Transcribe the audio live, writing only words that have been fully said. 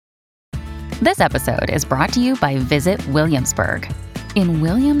This episode is brought to you by Visit Williamsburg. In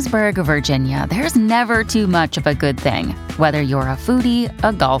Williamsburg, Virginia, there's never too much of a good thing. Whether you're a foodie,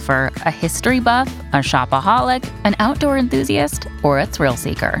 a golfer, a history buff, a shopaholic, an outdoor enthusiast, or a thrill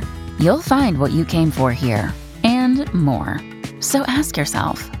seeker, you'll find what you came for here and more. So ask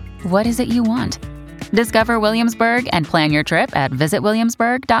yourself, what is it you want? Discover Williamsburg and plan your trip at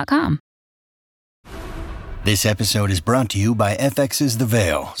visitwilliamsburg.com. This episode is brought to you by FX's The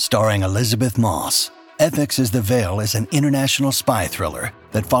Veil, starring Elizabeth Moss. FX's The Veil is an international spy thriller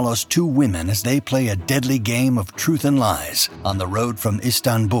that follows two women as they play a deadly game of truth and lies on the road from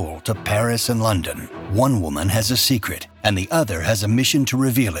Istanbul to Paris and London. One woman has a secret, and the other has a mission to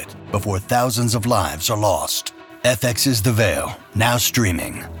reveal it before thousands of lives are lost. FX's The Veil, now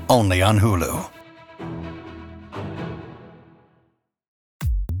streaming, only on Hulu.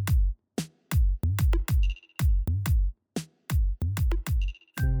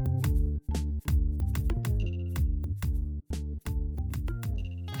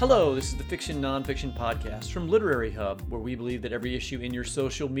 Hello, this is the Fiction Nonfiction Podcast from Literary Hub, where we believe that every issue in your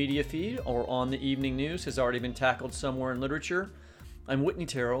social media feed or on the evening news has already been tackled somewhere in literature. I'm Whitney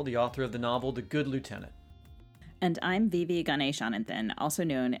Terrell, the author of the novel The Good Lieutenant. And I'm Vivi Ganeshananthan, also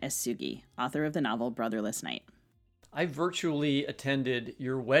known as Sugi, author of the novel Brotherless Night. I virtually attended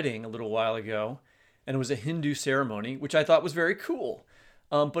your wedding a little while ago, and it was a Hindu ceremony, which I thought was very cool.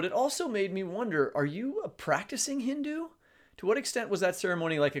 But it also made me wonder, are you a practicing Hindu? To what extent was that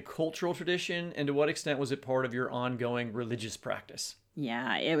ceremony like a cultural tradition, and to what extent was it part of your ongoing religious practice?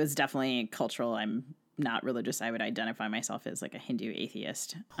 Yeah, it was definitely cultural. I'm not religious. I would identify myself as like a Hindu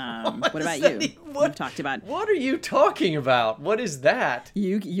atheist. What about you? We've talked about. What are you talking about? What is that?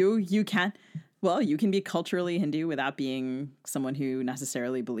 You can. Well, you can be culturally Hindu without being someone who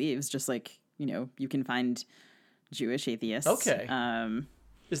necessarily believes. Just like you can find Jewish atheists. Okay.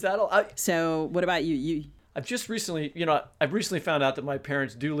 Is that all? So, what about you? I've recently found out that my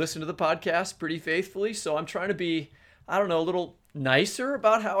parents do listen to the podcast pretty faithfully, so I'm trying to be, a little nicer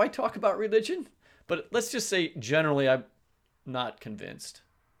about how I talk about religion. But let's just say, generally, I'm not convinced.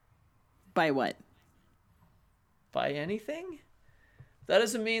 By what? By anything? That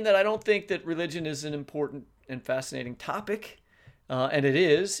doesn't mean that I don't think that religion is an important and fascinating topic, and it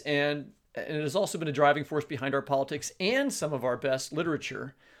is, and it has also been a driving force behind our politics and some of our best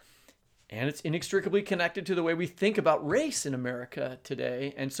literature. And it's inextricably connected to the way we think about race in America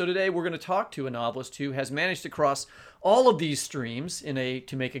today. And so today we're going to talk to a novelist who has managed to cross all of these streams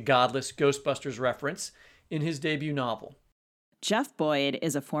to make a godless Ghostbusters reference in his debut novel. Jeff Boyd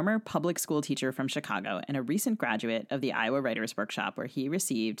is a former public school teacher from Chicago and a recent graduate of the Iowa Writers Workshop, where he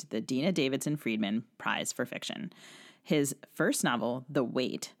received the Dina Davidson Friedman Prize for Fiction. His first novel, The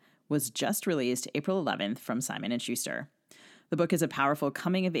Wait, was just released April 11th from Simon & Schuster. The book is a powerful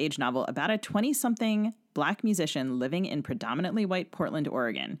coming-of-age novel about a 20-something Black musician living in predominantly white Portland,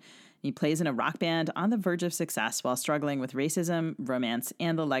 Oregon. He plays in a rock band on the verge of success while struggling with racism, romance,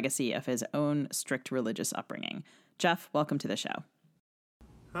 and the legacy of his own strict religious upbringing. Jeff, welcome to the show.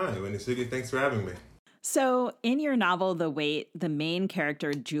 Hi, Wendy Sugi. Thanks for having me. So, in your novel, The Wait, the main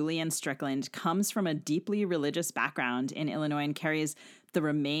character, Julian Strickland, comes from a deeply religious background in Illinois and carries the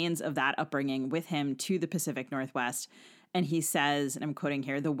remains of that upbringing with him to the Pacific Northwest. And he says, and I'm quoting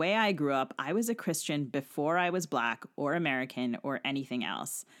here, "The way I grew up, I was a Christian before I was Black or American or anything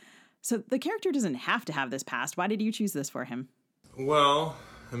else." So the character doesn't have to have this past. Why did you choose this for him? Well,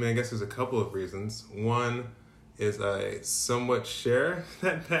 I guess there's a couple of reasons. One is I somewhat share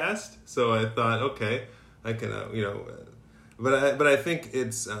that past, so I thought, okay, I can, but I think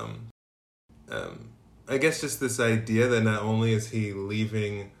it's, I guess just this idea that not only is he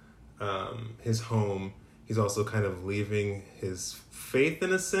leaving his home, he's also kind of leaving his faith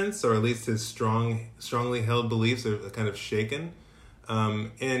in a sense, or at least his strongly held beliefs are kind of shaken.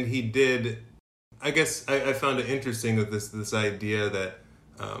 And he did, I guess I found it interesting with this idea that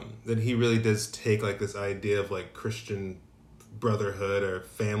he really does take like this idea of like Christian brotherhood or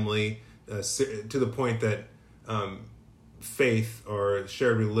family to the point that faith or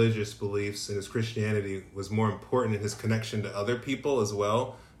shared religious beliefs in his Christianity was more important in his connection to other people as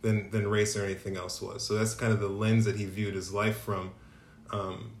well than race or anything else was. So that's kind of the lens that he viewed his life from.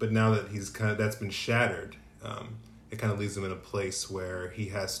 But now that that's been shattered, it kind of leaves him in a place where he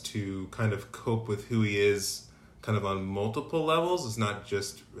has to kind of cope with who he is kind of on multiple levels. It's not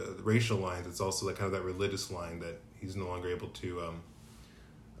just racial lines. It's also like kind of that religious line that he's no longer able to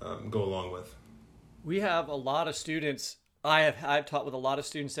go along with. We have a lot of students. I've taught with a lot of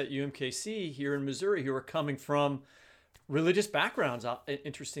students at UMKC here in Missouri who are coming from religious backgrounds,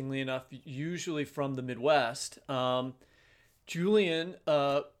 interestingly enough, usually from the Midwest. Julian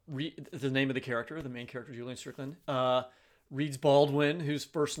the name of the character, the main character, Julian Strickland, reads Baldwin, whose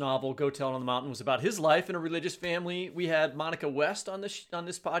first novel, Go Tell It on the Mountain, was about his life in a religious family. We had Monica West on this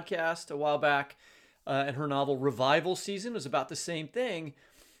podcast a while back, and her novel Revival Season was about the same thing.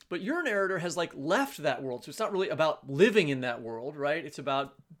 But your narrator has like left that world, so it's not really about living in that world, right? It's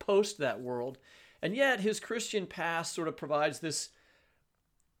about post that world. And yet his Christian past sort of provides this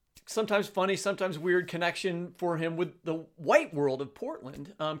sometimes funny, sometimes weird connection for him with the white world of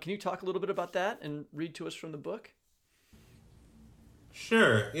Portland. Can you talk a little bit about that and read to us from the book?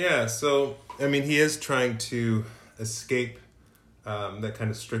 Sure, yeah. So, I mean, he is trying to escape that kind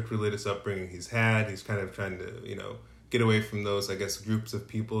of strict religious upbringing he's had. He's kind of trying to, get away from those, I guess, groups of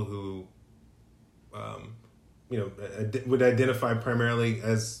people who, would identify primarily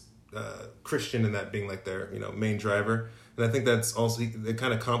as Christian, and that being like their, main driver. And I think that's also, it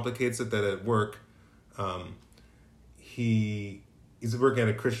kind of complicates it that at work, he's working at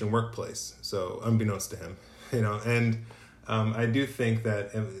a Christian workplace. So unbeknownst to him, and I do think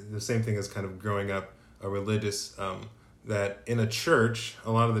that the same thing as kind of growing up a religious, that in a church,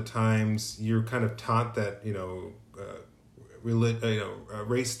 a lot of the times you're kind of taught that,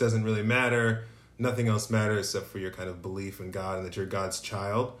 race doesn't really matter. Nothing else matters except for your kind of belief in God and that you're God's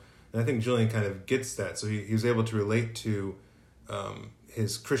child. And I think Julian kind of gets that. So he was able to relate to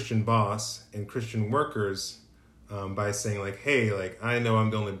his Christian boss and Christian workers by saying like, hey, like, I know I'm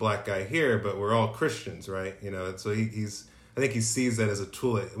the only black guy here, but we're all Christians, right? So I think he sees that as a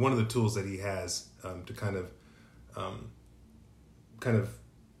tool, one of the tools that he has to kind of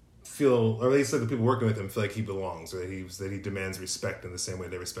feel, or at least like the people working with him feel like he belongs, or that he demands respect in the same way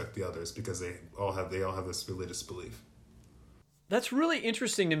they respect the others, because they all have this religious belief. That's really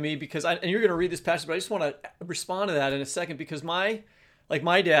interesting to me because and you're going to read this passage, but I just want to respond to that in a second, because my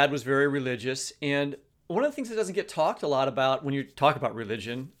dad was very religious, and one of the things that doesn't get talked a lot about when you talk about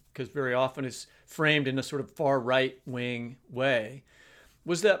religion, because very often it's framed in a sort of far right wing way,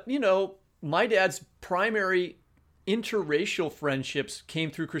 was that, my dad's primary interracial friendships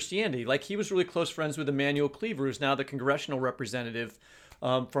came through Christianity. Like, he was really close friends with Emmanuel Cleaver, who's now the congressional representative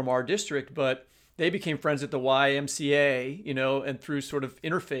from our district, but they became friends at the YMCA, and through sort of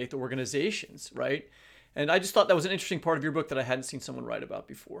interfaith organizations, right? And I just thought that was an interesting part of your book that I hadn't seen someone write about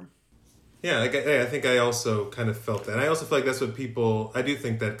before. Yeah, I think I also kind of felt that. And I also feel like that's what I do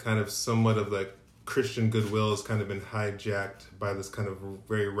think that kind of somewhat of like Christian goodwill has kind of been hijacked by this kind of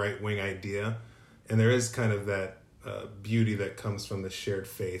very right-wing idea. And there is kind of that beauty that comes from the shared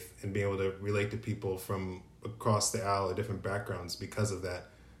faith and being able to relate to people from across the aisle or different backgrounds because of that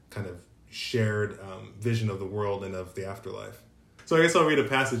kind of shared vision of the world and of the afterlife. So I guess I'll read a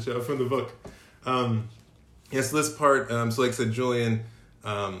passage from the book. Yes, this part, so like I said, Julian,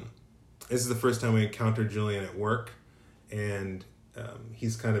 this is the first time we encountered Julian at work, and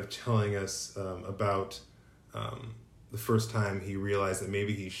he's kind of telling us about the first time he realized that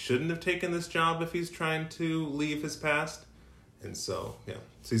maybe he shouldn't have taken this job if he's trying to leave his past. And so, yeah.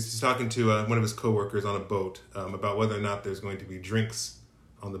 So he's talking to one of his coworkers on a boat about whether or not there's going to be drinks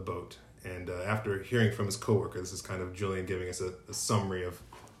on the boat. And after hearing from his coworker, this is kind of Julian giving us a summary of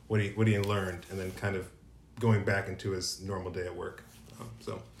what he learned, and then kind of going back into his normal day at work.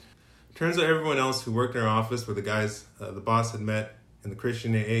 So turns out everyone else who worked in our office were the guys the boss had met in the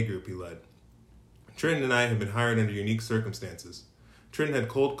Christian AA group he led. Trenton and I had been hired under unique circumstances. Trenton had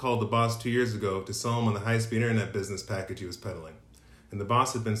cold called the boss 2 years ago to sell him on the high-speed internet business package he was peddling. And the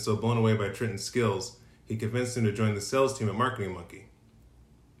boss had been so blown away by Trenton's skills, he convinced him to join the sales team at Marketing Monkey.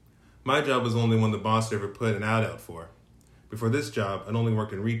 My job was only one the boss had ever put an ad out for. Before this job, I'd only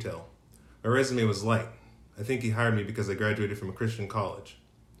worked in retail. My resume was light. I think he hired me because I graduated from a Christian college.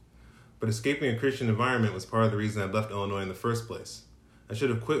 But escaping a Christian environment was part of the reason I'd left Illinois in the first place. I should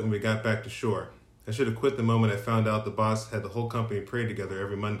have quit when we got back to shore. I should have quit the moment I found out the boss had the whole company pray together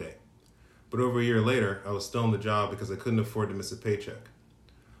every Monday. But over a year later, I was still on the job because I couldn't afford to miss a paycheck.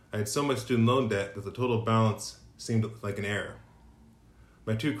 I had so much student loan debt that the total balance seemed like an error.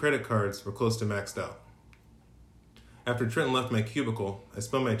 My 2 credit cards were close to maxed out. After Trenton left my cubicle, I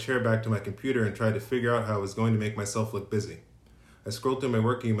spun my chair back to my computer and tried to figure out how I was going to make myself look busy. I scrolled through my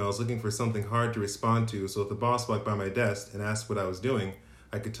work emails looking for something hard to respond to, so if the boss walked by my desk and asked what I was doing,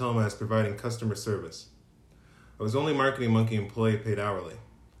 I could tell him I was providing customer service. I was only Marketing Monkey employee paid hourly.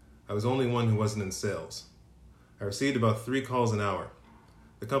 I was only one who wasn't in sales. I received about 3 calls an hour.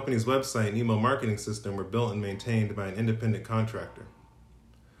 The company's website and email marketing system were built and maintained by an independent contractor.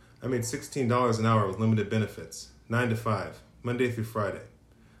 I made $16 an hour with limited benefits, 9 to 5, Monday through Friday.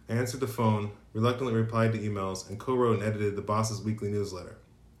 I answered the phone, reluctantly replied to emails, and co-wrote and edited the boss's weekly newsletter.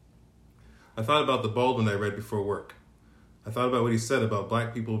 I thought about the Baldwin I read before work. I thought about what he said about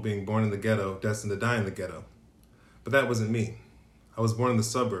black people being born in the ghetto, destined to die in the ghetto. But that wasn't me. I was born in the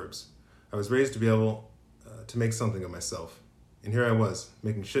suburbs. I was raised to be able to make something of myself. And here I was,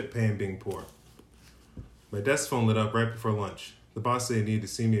 making shit pay and being poor. My desk phone lit up right before lunch. The boss said he needed to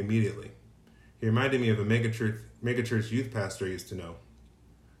see me immediately. He reminded me of a megachurch youth pastor I used to know,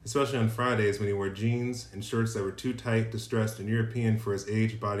 especially on Fridays when he wore jeans and shirts that were too tight, distressed, and European for his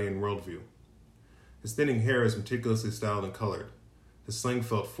age, body, and worldview. His thinning hair was meticulously styled and colored. His slang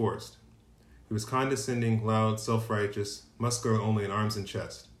felt forced. He was condescending, loud, self-righteous, muscular only in arms and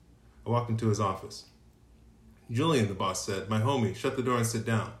chest. I walked into his office. "Julian," the boss said, "my homie, shut the door and sit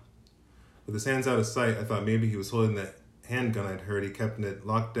down." With his hands out of sight, I thought maybe he was holding that handgun I'd heard he kept in a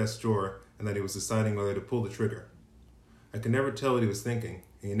locked desk drawer and that he was deciding whether to pull the trigger. I could never tell what he was thinking,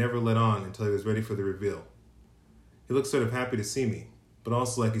 and he never let on until he was ready for the reveal. He looked sort of happy to see me, but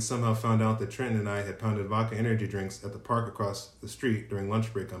also like he somehow found out that Trenton and I had pounded vodka energy drinks at the park across the street during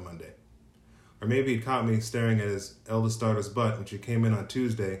lunch break on Monday. Or maybe he'd caught me staring at his eldest daughter's butt when she came in on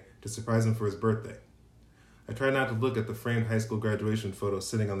Tuesday to surprise him for his birthday. I tried not to look at the framed high school graduation photo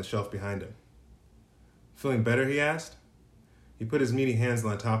sitting on the shelf behind him. "Feeling better?" he asked. He put his meaty hands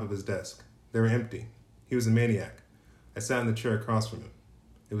on the top of his desk. They were empty. He was a maniac. I sat in the chair across from him.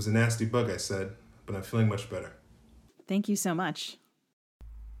 "It was a nasty bug," I said, "but I'm feeling much better." Thank you so much.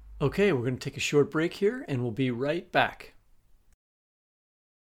 Okay, we're going to take a short break here, and we'll be right back.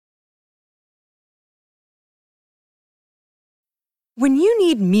 When you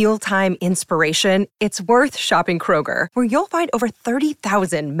need mealtime inspiration, it's worth shopping Kroger, where you'll find over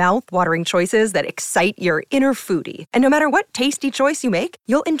 30,000 mouth-watering choices that excite your inner foodie. And no matter what tasty choice you make,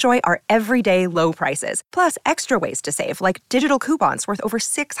 you'll enjoy our everyday low prices, plus extra ways to save, like digital coupons worth over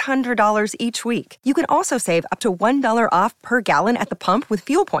 $600 each week. You can also save up to $1 off per gallon at the pump with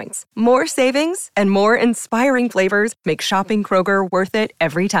fuel points. More savings and more inspiring flavors make shopping Kroger worth it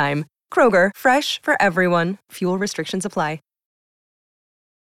every time. Kroger, fresh for everyone. Fuel restrictions apply.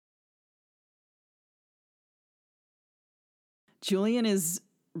 Julian is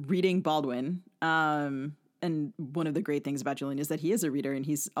reading Baldwin. And one of the great things about Julian is that he is a reader, and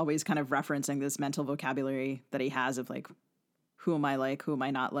he's always kind of referencing this mental vocabulary that he has of like, who am I like? Who am I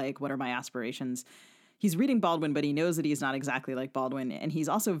not like? What are my aspirations? He's reading Baldwin, but he knows that he's not exactly like Baldwin. And he's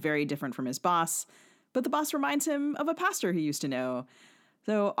also very different from his boss. But the boss reminds him of a pastor he used to know.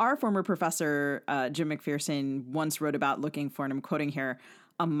 So our former professor, Jim McPherson, once wrote about looking for, and I'm quoting here,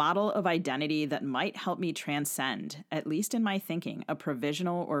 "a model of identity that might help me transcend, at least in my thinking, a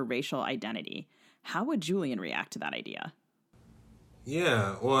provisional or racial identity." How would Julian react to that idea?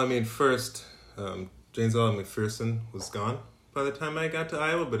 Yeah, well, I mean, first, James Allen McPherson was gone by the time I got to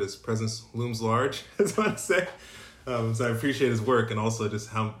Iowa, but his presence looms large, as I want to say. So I appreciate his work, and also just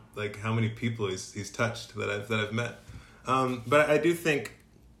how many people he's touched that I've met. But I do think,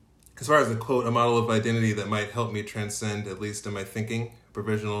 as far as the quote, "a model of identity that might help me transcend, at least in my thinking,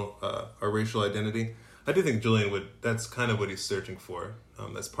 provisional or racial identity," I do think Julian that's kind of what he's searching for.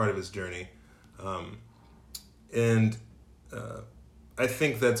 That's part of his journey. And I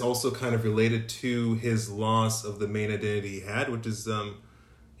think that's also kind of related to his loss of the main identity he had, which is,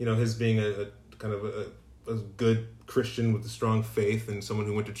 his being a kind of a good Christian with a strong faith and someone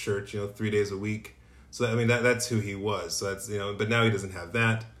who went to church, 3 days a week. So, I mean, that's who he was. So that's, but now he doesn't have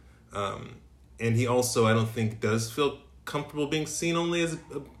that. And he also, I don't think, does feel comfortable being seen only as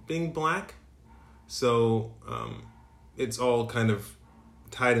being black. So it's all kind of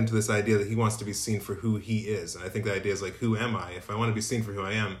tied into this idea that he wants to be seen for who he is. And I think the idea is like, who am I? If I want to be seen for who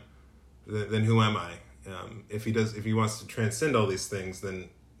I am, then who am I? If he wants to transcend all these things, then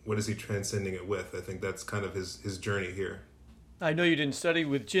what is he transcending it with? I think that's kind of his journey here. I know you didn't study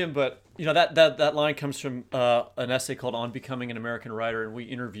with Jim, but that line comes from an essay called "On Becoming an American Writer," and we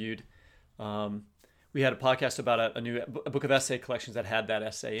interviewed. We had a podcast about a book of essay collections that had that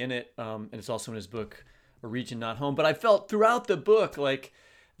essay in it, and it's also in his book "A Region Not Home." But I felt throughout the book like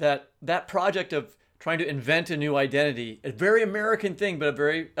that project of trying to invent a new identity, a very American thing, but a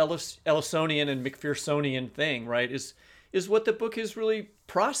very Ellisonian and McPhersonian thing, right? Is what the book is really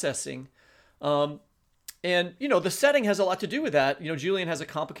processing. And, the setting has a lot to do with that. Julian has a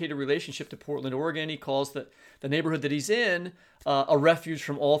complicated relationship to Portland, Oregon. He calls the neighborhood that he's in a refuge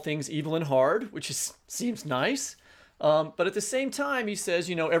from all things evil and hard, which seems nice. But at the same time, he says,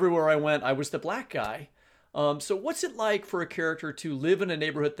 everywhere I went, I was the black guy. So what's it like for a character to live in a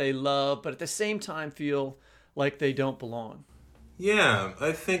neighborhood they love, but at the same time feel like they don't belong? Yeah,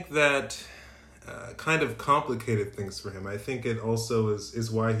 I think that kind of complicated things for him. I think it also is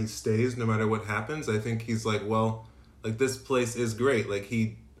why he stays no matter what happens. I think he's like, well, like this place is great. Like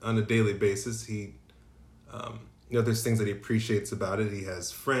he, on a daily basis, he there's things that he appreciates about it. He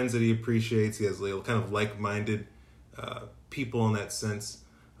has friends that he appreciates. He has kind of like-minded people in that sense.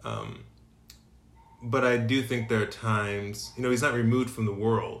 But I do think there are times, he's not removed from the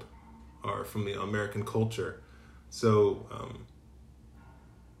world or from the American culture. So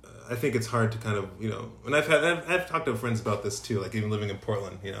I think it's hard to kind of, and I've talked to friends about this too, like even living in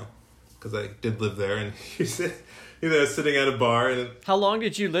Portland, because I did live there, and sitting at a bar. And how long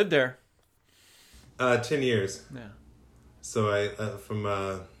did you live there? 10 years. Yeah. So I from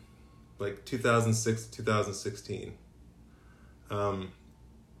like 2006 to 2016.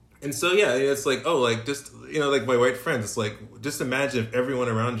 And so, yeah, it's like, just, like my white friends, it's like, just imagine if everyone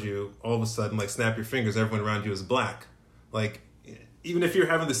around you, all of a sudden, like, snap your fingers, everyone around you is black. Like, even if you're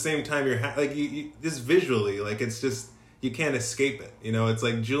having the same time, you just visually, like, it's just, you can't escape it. It's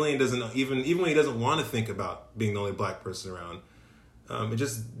like Julian doesn't, even when he doesn't want to think about being the only black person around, it's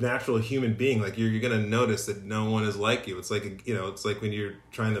just natural human being. Like, you're going to notice that no one is like you. It's like, it's like when you're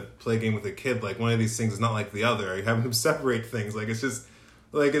trying to play a game with a kid, like, one of these things is not like the other. You're having them separate things. Like, it's just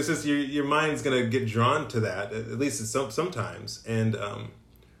your mind's gonna get drawn to that, at least sometimes. And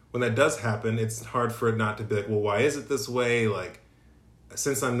when that does happen, it's hard for it not to be like, well, why is it this way? Like,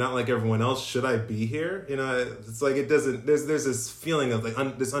 since I'm not like everyone else, should I be here? It's like it doesn't. There's this feeling of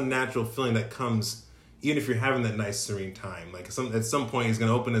like this unnatural feeling that comes even if you're having that nice serene time. Like at some point, he's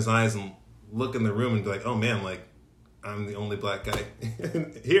gonna open his eyes and look in the room and be like, oh man, like I'm the only black guy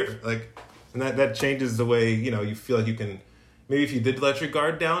here. Like, and that changes the way you feel like you can. Maybe if you did let your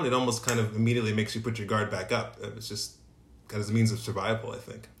guard down, it almost kind of immediately makes you put your guard back up. It's just kind of a means of survival, I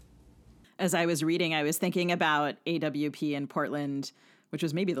think. As I was reading, I was thinking about AWP in Portland, which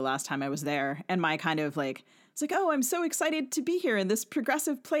was maybe the last time I was there. And my kind of like, it's like, oh, I'm so excited to be here in this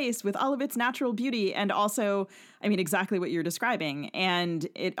progressive place with all of its natural beauty. And also, exactly what you're describing. And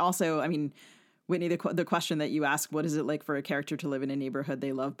it also, Whitney, the question that you asked, what is it like for a character to live in a neighborhood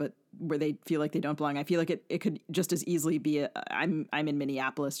they love, but where they feel like they don't belong? I feel like it could just as easily be I'm in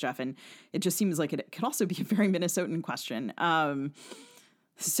Minneapolis, Jeff, and it just seems like it could also be a very Minnesotan question.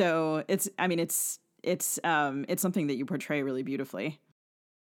 So it's something that you portray really beautifully.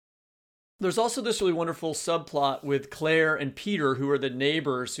 There's also this really wonderful subplot with Claire and Peter, who are the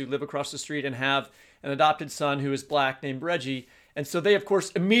neighbors who live across the street and have an adopted son who is black named Reggie. And so they, of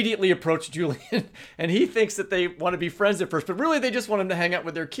course, immediately approach Julian, and he thinks that they want to be friends at first, but really they just want him to hang out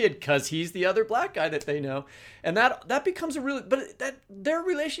with their kid because he's the other black guy that they know. And that becomes their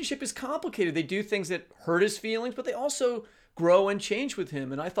relationship is complicated. They do things that hurt his feelings, but they also grow and change with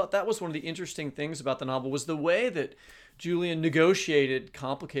him. And I thought that was one of the interesting things about the novel was the way that Julian negotiated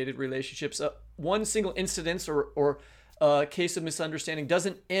complicated relationships. One single incident or a case of misunderstanding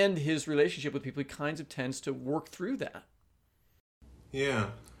doesn't end his relationship with people. He kind of tends to work through that. Yeah,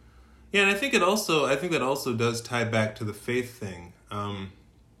 and I think that also does tie back to the faith thing. I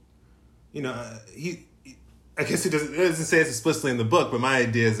guess he doesn't say it explicitly in the book, but my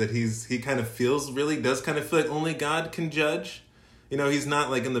idea is that he kind of does kind of feel like only God can judge. He's not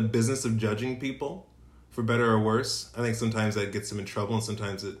like in the business of judging people, for better or worse. I think sometimes that gets him in trouble, and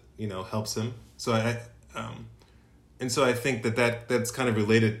sometimes it helps him. So I think that's kind of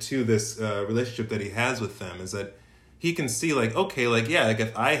related to this relationship that he has with them, is that he can see like, okay, like, yeah, like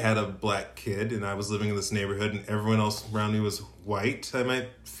if I had a black kid and I was living in this neighborhood and everyone else around me was white, I might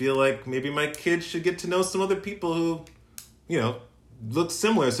feel like maybe my kid should get to know some other people who, look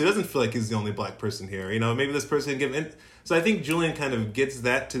similar. So he doesn't feel like he's the only black person here. Maybe this person can give. So I think Julian kind of gets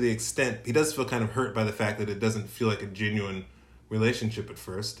that to the extent, he does feel kind of hurt by the fact that it doesn't feel like a genuine relationship at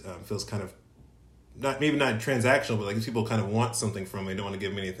first. Feels kind of, not transactional, but like these people kind of want something from him. They don't want to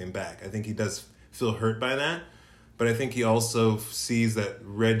give him anything back. I think he does feel hurt by that. But I think he also sees that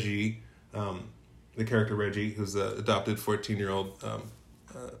Reggie, the character Reggie, who's an adopted 14-year-old,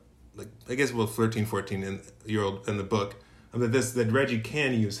 14-year-old in the book, that Reggie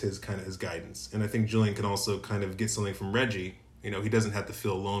can use his guidance. And I think Julian can also kind of get something from Reggie. He doesn't have to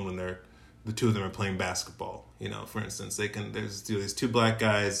feel alone when the two of them are playing basketball. For instance, there's these two black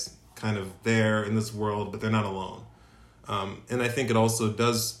guys kind of there in this world, but they're not alone. And I think it also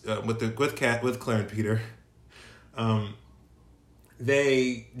does with Claire and Peter.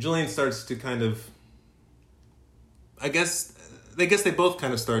 Julian starts to kind of, I guess they both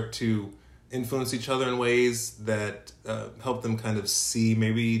kind of start to influence each other in ways that help them kind of see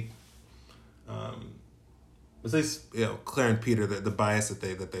maybe, at least, Claire and Peter, the bias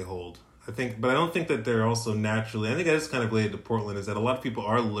that they hold. I think, but I don't think that they're also naturally, I think that is kind of related to Portland, is that a lot of people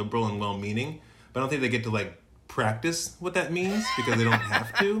are liberal and well-meaning, but I don't think they get to like practice what that means because they don't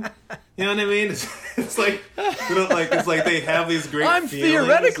have to. You know what I mean? It's like they don't like. It's like they have these great. I'm feelings,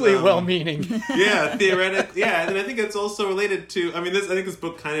 theoretically well-meaning. Yeah, theoretic. Yeah, and I think it's also related to. I mean, I think this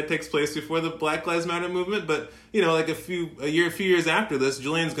book kind of takes place before the Black Lives Matter movement, but like a few years after this,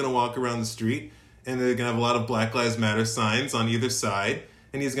 Julian's gonna walk around the street, and they're gonna have a lot of Black Lives Matter signs on either side,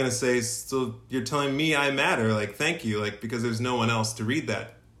 and he's gonna say, "So you're telling me I matter? Like, thank you, like because there's no one else to read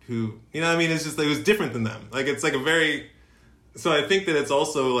that." Who, what I mean? It's just like, it was different than them. Like, it's like a very, so I think that it's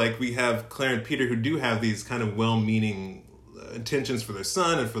also like we have Claire and Peter who do have these kind of well-meaning intentions for their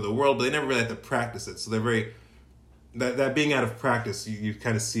son and for the world, but they never really have to practice it. So they're very, that being out of practice, you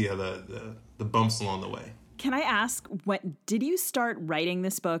kind of see how the bumps along the way. Can I ask, did you start writing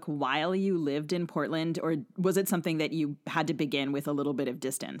this book while you lived in Portland, or was it something that you had to begin with a little bit of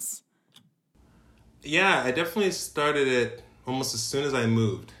distance? Yeah, I definitely started it almost as soon as I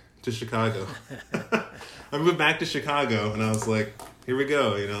moved to Chicago. I moved back to Chicago and I was like, here we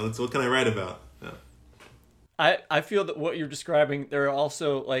go, what can I write about? Yeah. I feel that what you're describing, there are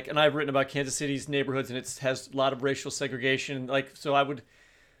also like, and I've written about Kansas City's neighborhoods and it has a lot of racial segregation. Like, so I would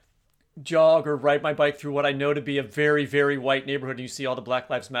jog or ride my bike through what I know to be a very, very white neighborhood. And you see all the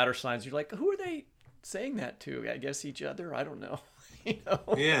Black Lives Matter signs. You're like, who are they saying that to? I guess each other. I don't know.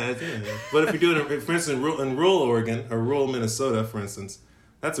 Yeah. But if you do it, for instance, in rural Oregon or rural Minnesota, for instance,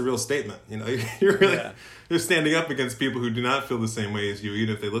 that's a real statement. You're really you're standing up against people who do not feel the same way as you,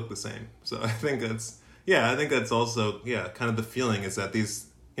 even if they look the same. So I think that's also kind of the feeling is that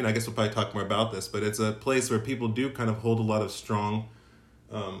these, I guess we'll probably talk more about this, but it's a place where people do kind of hold a lot of strong,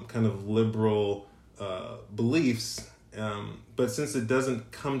 kind of liberal beliefs. But since it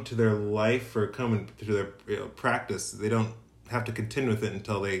doesn't come to their life or come to their practice, they don't have to contend with it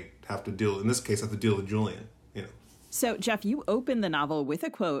until they have to deal with Julian. So, Jeff, you open the novel with a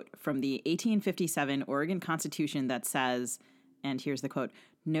quote from the 1857 Oregon Constitution that says, and here's the quote,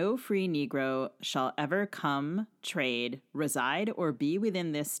 "No free Negro shall ever come, trade, reside, or be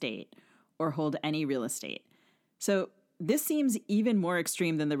within this state, or hold any real estate." So this seems even more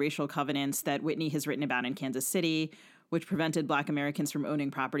extreme than the racial covenants that Whitney has written about in Kansas City, which prevented Black Americans from owning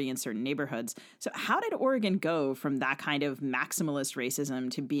property in certain neighborhoods. So how did Oregon go from that kind of maximalist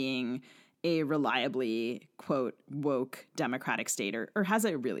racism to being a reliably, quote, woke democratic state, or has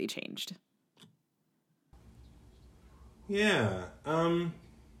it really changed? Yeah. Well,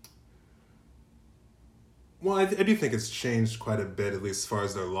 I do think it's changed quite a bit, at least as far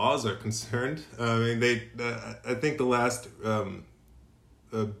as their laws are concerned. I mean, I think the last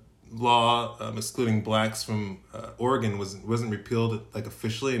law excluding blacks from Oregon wasn't repealed like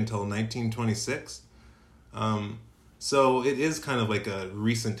officially until 1926. So it is kind of like a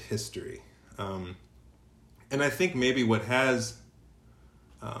recent history. And I think maybe what has,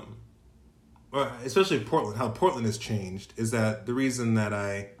 especially Portland, how Portland has changed is that the reason that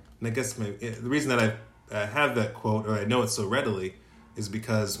I have that quote, or I know it so readily, is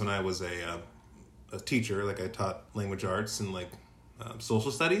because when I was a teacher, like I taught language arts and like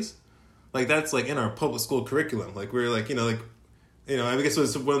social studies, like that's like in our public school curriculum. Like we're like, I guess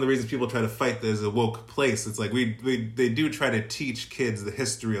it's one of the reasons people try to fight there's a woke place. It's like they do try to teach kids the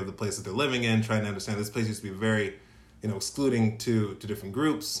history of the place that they're living in, trying to understand this place used to be very, excluding to different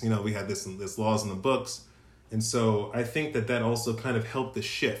groups. We had this laws in the books. And so I think that also kind of helped the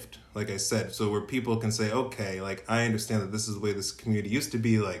shift, like I said, so where people can say, okay, like I understand that this is the way this community used to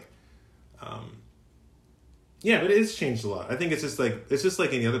be, like, but it's changed a lot. I think it's just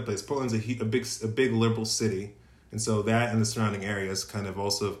like any other place. Portland's a big liberal city. And so that and the surrounding areas kind of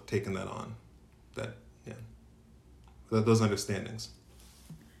also have taken that on, those understandings.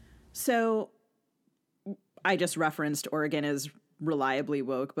 So I just referenced Oregon as reliably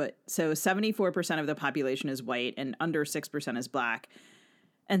woke, but so 74% of the population is white and under 6% is black.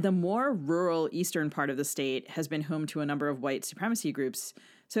 And the more rural eastern part of the state has been home to a number of white supremacy groups.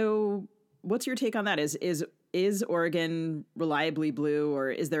 So what's your take on that? Is Oregon reliably blue, or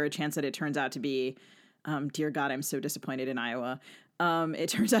is there a chance that it turns out to be, dear God, I'm so disappointed in Iowa. It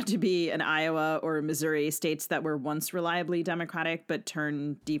turns out to be an Iowa or Missouri, states that were once reliably Democratic but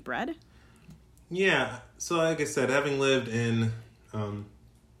turned deep red? Yeah. So like I said, having lived in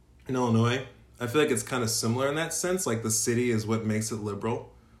Illinois, I feel like it's kind of similar in that sense. Like the city is what makes it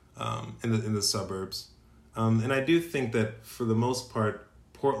liberal in the suburbs. And I do think that for the most part,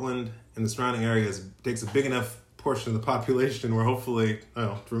 Portland and the surrounding areas takes a big enough portion of the population where hopefully,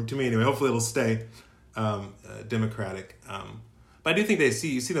 to me anyway, hopefully it'll stay Democratic. But I do think you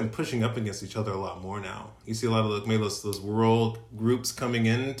see them pushing up against each other a lot more now. You see a lot of those rural groups coming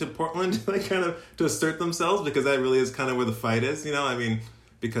into Portland, like kind of to assert themselves, because that really is kind of where the fight is. I mean,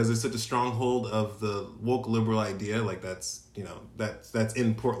 because it's such a stronghold of the woke liberal idea. Like that's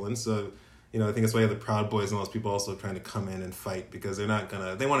in Portland. So, I think that's why you have the Proud Boys and all those people also trying to come in and fight, because they want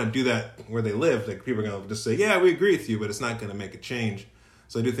to do that where they live. Like people are going to just say, yeah, we agree with you, but it's not going to make a change.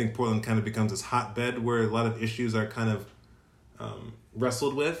 So I do think Portland kind of becomes this hotbed where a lot of issues are kind of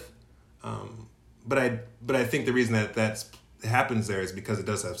wrestled with. But I think the reason that happens there is because it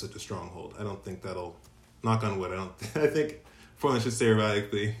does have such a stronghold. I don't think that'll, knock on wood, I think Portland should stay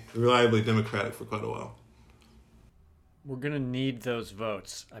reliably Democratic for quite a while. We're going to need those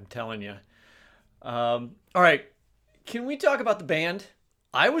votes, I'm telling you. All right. Can we talk about the band?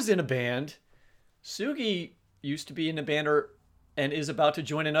 I was in a band. Sugi used to be in a band and is about to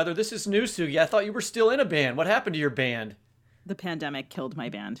join another. This is new, Sugi. I thought you were still in a band. What happened to your band? The pandemic killed my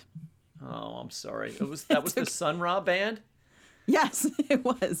band. Oh, I'm sorry. That was the Sun Ra band? Yes, it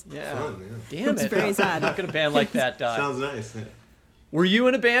was. Yeah. Fun, yeah. Damn it. It's very sad. How could a band like that die? Sounds nice. Yeah. Were you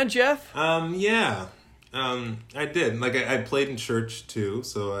in a band, Jeff? Yeah. I did. Like I played in church too,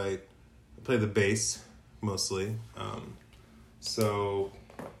 so I played the bass mostly. So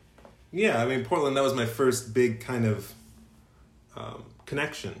yeah, I mean Portland, that was my first big kind of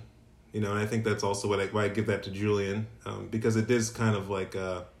connection, and I think that's also why I give that to Julian, because it is kind of like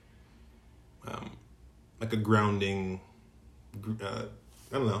a grounding. I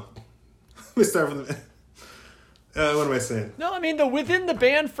don't know. Let me start from the. What am I saying? No, I mean the within the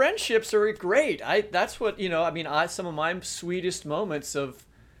band friendships are great. That's what some of my sweetest moments of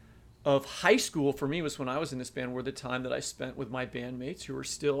high school for me was when I was in this band were the time that I spent with my bandmates who were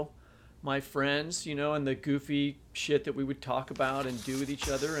still my friends, and the goofy shit that we would talk about and do with each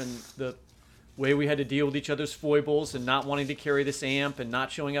other, and the way we had to deal with each other's foibles and not wanting to carry this amp and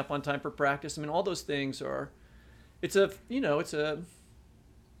not showing up on time for practice. I mean, all those things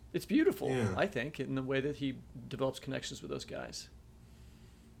it's beautiful, yeah. I think, in the way that he develops connections with those guys.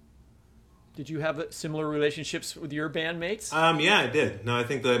 Did you have similar relationships with your bandmates? Yeah, I did. No, I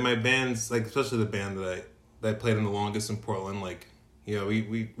think that my bands, like especially the band that I played in the longest in Portland, like,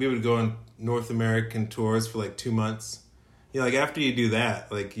 we would go on North American tours for like 2 months. Like after you do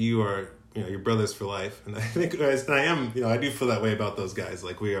that, like you are, your brothers for life. And I think I do feel that way about those guys.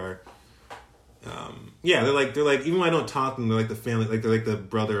 Like we are. They're like even when I don't talk to them, they're like the family, like they're like the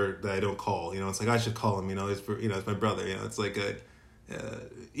brother that I don't call. It's like I should call him. It's my brother. It's like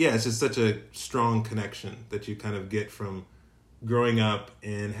it's just such a strong connection that you kind of get from growing up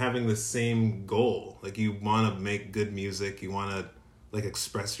and having the same goal. Like you want to make good music, you want to like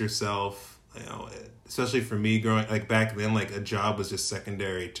express yourself. Especially for me growing like back then, like a job was just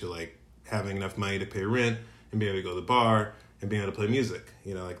secondary to like having enough money to pay rent and being able to go to the bar and being able to play music.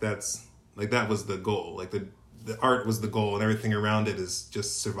 That was the goal. Like the art was the goal, and everything around it is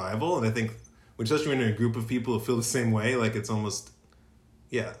just survival. And I think, especially when you're in a group of people who feel the same way, like it's almost,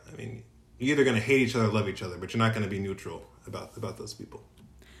 I mean, you're either going to hate each other or love each other, but you're not going to be neutral about those people.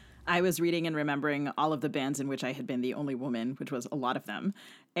 I was reading and remembering all of the bands in which I had been the only woman, which was a lot of them.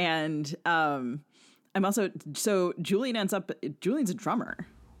 And I'm also, so Julian's a drummer.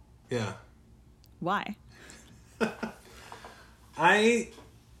 Yeah. Why?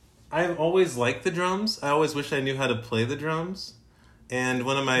 I've always liked the drums. I always wish I knew how to play the drums. And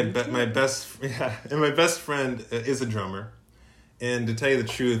one of my best friend is a drummer. And to tell you the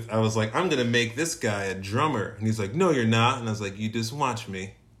truth, I was like, I'm going to make this guy a drummer. And he's like, no, you're not. And I was like, you just watch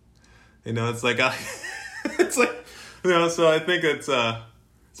me. It's like, so I think it's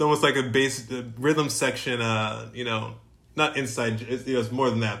almost like a rhythm section, not inside, it's more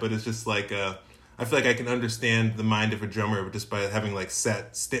than that, but it's just like, I feel like I can understand the mind of a drummer just by having like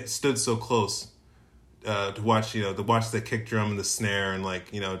stood so close to watch the kick drum and the snare and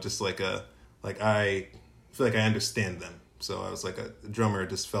like just like I feel like I understand them. So I was like a drummer.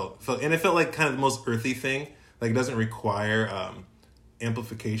 Just felt and it felt like kind of the most earthy thing. Like it doesn't require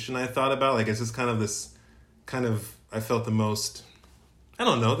amplification. I thought about like it's just kind of this kind of I felt the most. I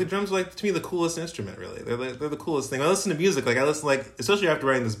don't know. The drums are like to me the coolest instrument. Really, they're the coolest thing. When I listen to music, like I listen especially after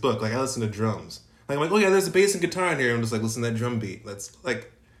writing this book, like I listen to drums. Like I'm like, oh yeah, there's a bass and guitar in here. I'm just like, listen to that drum beat. That's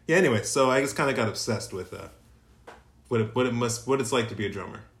like, yeah. Anyway, so I just kind of got obsessed with what it's like to be a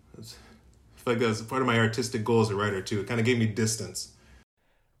drummer. I feel like that was part of my artistic goal as a writer too. It kind of gave me distance.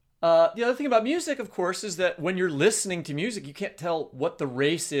 The other thing about music, of course, is that when you're listening to music, you can't tell what the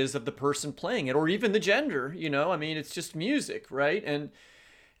race is of the person playing it, or even the gender. I mean, it's just music, right? And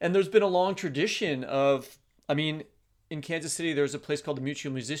there's been a long tradition of, I mean, in Kansas City, there's a place called the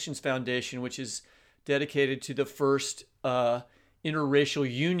Mutual Musicians Foundation, which is dedicated to the first interracial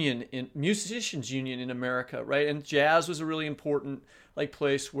musicians union in America, right? And jazz was a really important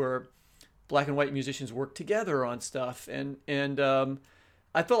place where black and white musicians worked together on stuff, and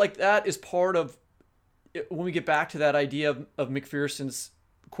I felt like that is part of when we get back to that idea of McPherson's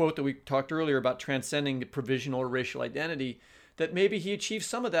quote that we talked earlier about transcending the provisional or racial identity, that maybe he achieved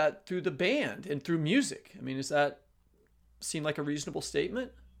some of that through the band and through music. I mean, does that seem like a reasonable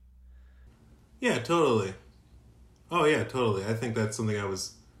statement? Yeah, totally. Oh, yeah, totally. I think that's something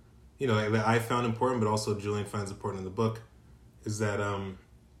that I found important, but also Julian finds important in the book, is that,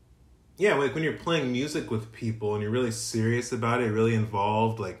 like when you're playing music with people and you're really serious about it, really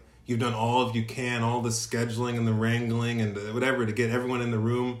involved, like you've done all of you can, all the scheduling and the wrangling and whatever to get everyone in the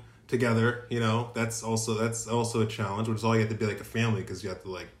room together, that's also a challenge, which is all you have to be like a family, because you have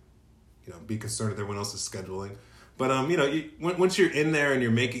to be concerned with everyone else's scheduling. But once you're in there and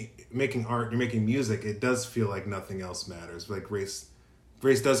you're making art, you're making music, it does feel like nothing else matters. Like race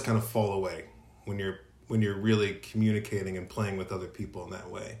does kind of fall away when you're really communicating and playing with other people in that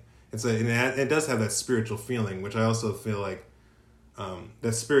way. It does have that spiritual feeling, which I also feel like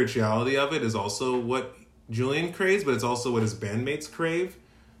that spirituality of it is also what Julian craves, but it's also what his bandmates crave.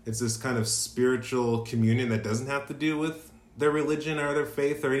 It's this kind of spiritual communion that doesn't have to do with their religion or their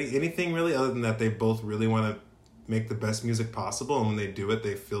faith or anything really, other than that they both really want to make the best music possible, and when they do it,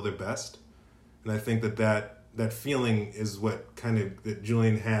 they feel their best. And I think that feeling is what that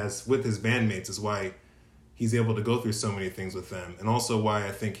Julian has with his bandmates, is why he's able to go through so many things with them, and also why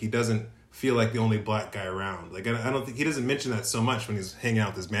I think he doesn't feel like the only black guy around. Like I don't think he doesn't mention that so much when he's hanging out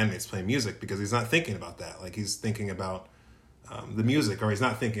with his bandmates playing music, because he's not thinking about that. Like he's thinking about the music, or he's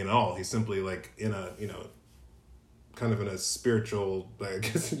not thinking at all. He's simply like in a kind of in a spiritual, I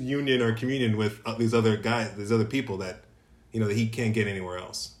guess, union or communion with these other guys, these other people that that he can't get anywhere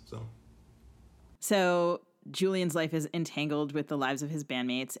else. So Julian's life is entangled with the lives of his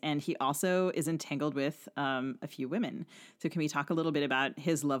bandmates, and he also is entangled with a few women. So can we talk a little bit about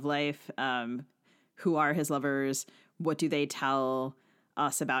his love life? Who are his lovers? What do they tell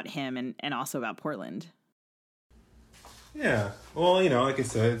us about him and also about Portland? Yeah, well, like I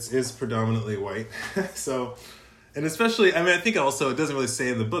said, it's predominantly white. So, and especially, I think also it doesn't really say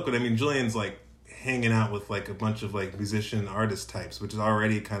in the book, but Julian's like hanging out with like a bunch of like musician artist types, which is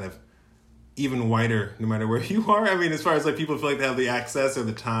already kind of even whiter no matter where you are. As far as like people feel like they have the access or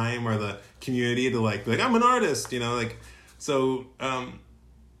the time or the community to like be like, I'm an artist, so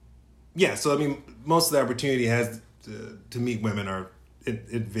most of the opportunity has to meet women are at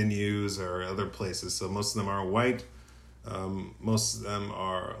venues or other places, so most of them are white. Most of them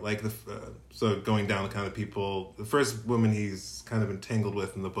are like so going down the kind of people, the first woman he's kind of entangled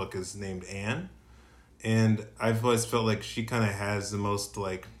with in the book is named Anne, and I've always felt like she kind of has the most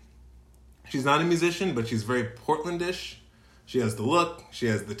like, she's not a musician, but she's very Portlandish. She has the look, she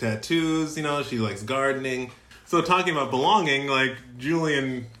has the tattoos, she likes gardening. So talking about belonging, like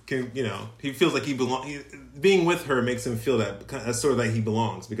Julian can, he feels like being with her makes him feel that sort of that he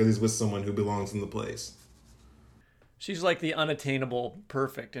belongs, because he's with someone who belongs in the place. She's like the unattainable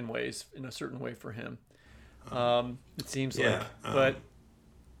perfect in a certain way for him. It seems like. But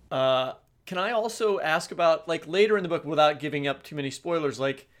can I also ask about, like, later in the book, without giving up too many spoilers,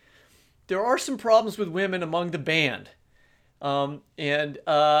 like, there are some problems with women among the band. And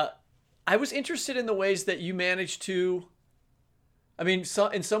I was interested in the ways that you managed to, in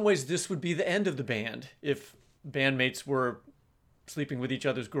some ways this would be the end of the band if bandmates were sleeping with each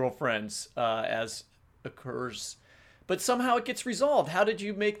other's girlfriends, as occurs. But somehow it gets resolved. How did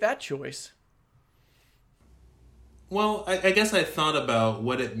you make that choice? Well, I guess I thought about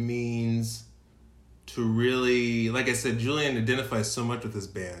what it means to really, like I said, Julian identifies so much with his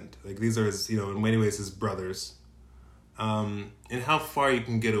band. Like these are his, in many ways his brothers. And how far you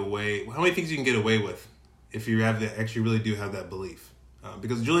can get away, how many things you can get away with if you actually really do have that belief.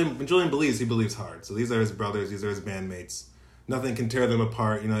 Because when Julian believes, he believes hard. So these are his brothers, these are his bandmates. Nothing can tear them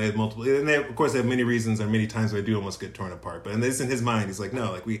apart. They have multiple, and of course they have many reasons and many times where they do almost get torn apart. But this in his mind, he's like,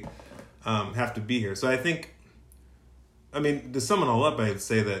 no, like we have to be here. So I think, to sum it all up, I would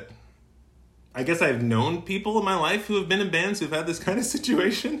say that I guess I've known people in my life who have been in bands who've had this kind of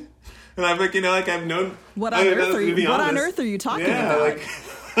situation. And I'm like, I've known. What on earth are you talking about?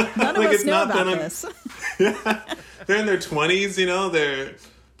 None of us know about this. Yeah, they're in their 20s,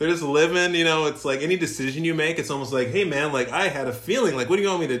 they're just living, it's like any decision you make, it's almost like, hey man, like I had a feeling, like what do you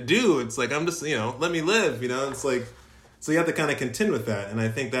want me to do? It's like, I'm just, let me live, it's like, so you have to kind of contend with that. And I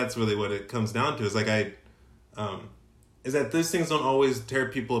think that's really what it comes down to, is like is that those things don't always tear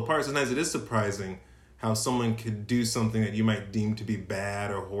people apart. Sometimes it is surprising how someone could do something that you might deem to be bad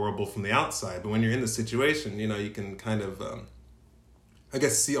or horrible from the outside. But when you're in the situation, you can kind of,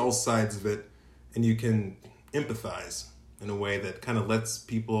 see all sides of it, and you can empathize in a way that kind of lets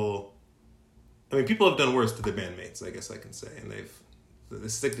people... people have done worse to their bandmates, I guess I can say, and they've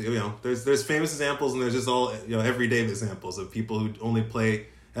there's famous examples and there's just all everyday examples of people who only play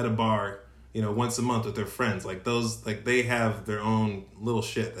at a bar once a month with their friends. Like those, like they have their own little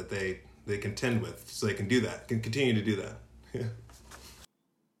shit that they contend with, so they can continue to do that. Yeah.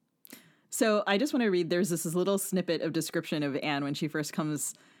 So I just want to read, there's this little snippet of description of Anne when she first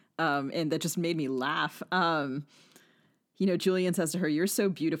comes in that just made me laugh. Julian says to her, "You're so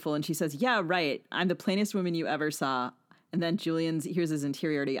beautiful." And she says, "Yeah, right. I'm the plainest woman you ever saw." And then here's his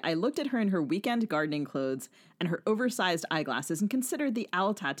interiority. "I looked at her in her weekend gardening clothes and her oversized eyeglasses and considered the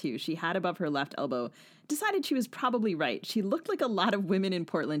owl tattoo she had above her left elbow. Decided she was probably right. She looked like a lot of women in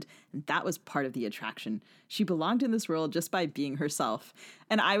Portland, and that was part of the attraction. She belonged in this world just by being herself."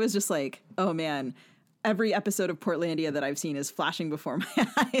 And I was just like, oh man, every episode of Portlandia that I've seen is flashing before my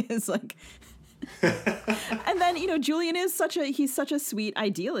eyes. Like, and then, Julian is he's such a sweet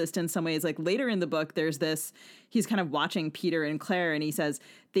idealist in some ways. Like later in the book, there's this, he's kind of watching Peter and Claire and he says,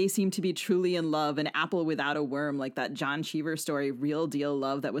 "They seem to be truly in love, an apple without a worm," like that John Cheever story, real deal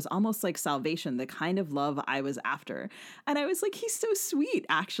love that was almost like salvation, the kind of love I was after. And I was like, he's so sweet,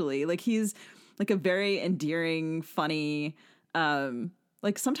 actually. Like he's like a very endearing, funny,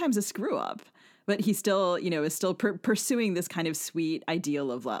 like sometimes a screw up, but he still, is still pursuing this kind of sweet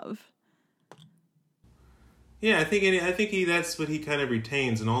ideal of love. Yeah, I think that's what he kind of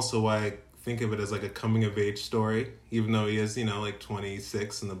retains, and also why I think of it as like a coming of age story, even though he is, like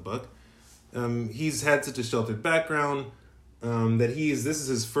 26 in the book. He's had such a sheltered background that this is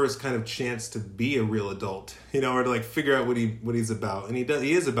his first kind of chance to be a real adult, or to like figure out what he's about, and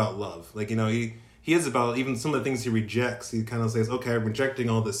he is about love. Like he is about even some of the things he rejects. He kind of says, "Okay, I'm rejecting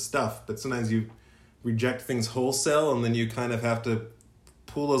all this stuff," but sometimes you reject things wholesale, and then you kind of have to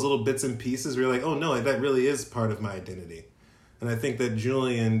pull those little bits and pieces where you're like, oh no, that really is part of my identity. And I think that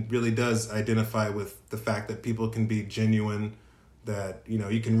Julian really does identify with the fact that people can be genuine, that,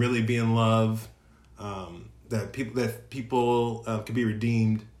 you can really be in love, that people can be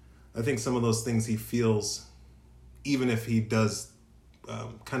redeemed. I think some of those things he feels, even if he does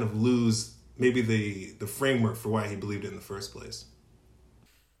kind of lose maybe the framework for why he believed it in the first place.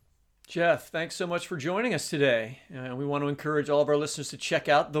 Jeff, thanks so much for joining us today. We want to encourage all of our listeners to check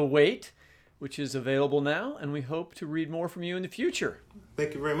out The Wait, which is available now, and we hope to read more from you in the future.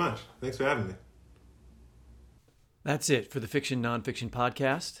 Thank you very much. Thanks for having me. That's it for the Fiction Nonfiction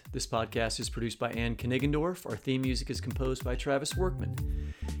Podcast. This podcast is produced by Ann Kniggendorf. Our theme music is composed by Travis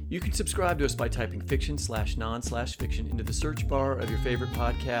Workman. You can subscribe to us by typing fiction/non/fiction into the search bar of your favorite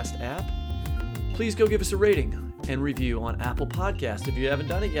podcast app. Please go give us a rating and review on Apple Podcasts if you haven't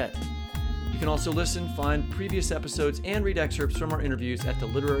done it yet. You can also listen, find previous episodes, and read excerpts from our interviews at the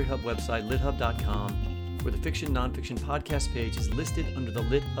Literary Hub website, lithub.com, where the Fiction Nonfiction Podcast page is listed under the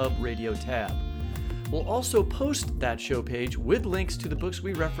Lit Hub Radio tab. We'll also post that show page with links to the books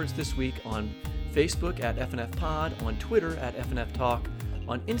we referenced this week on Facebook at FNF Pod, on Twitter at FNF Talk,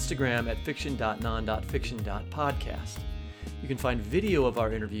 on Instagram at fiction.non.fiction.podcast. You can find video of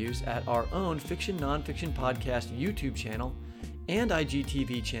our interviews at our own Fiction Nonfiction Podcast YouTube channel and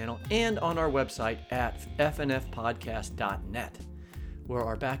IGTV channel, and on our website at fnfpodcast.net, where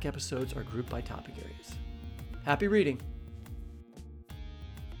our back episodes are grouped by topic areas. Happy reading!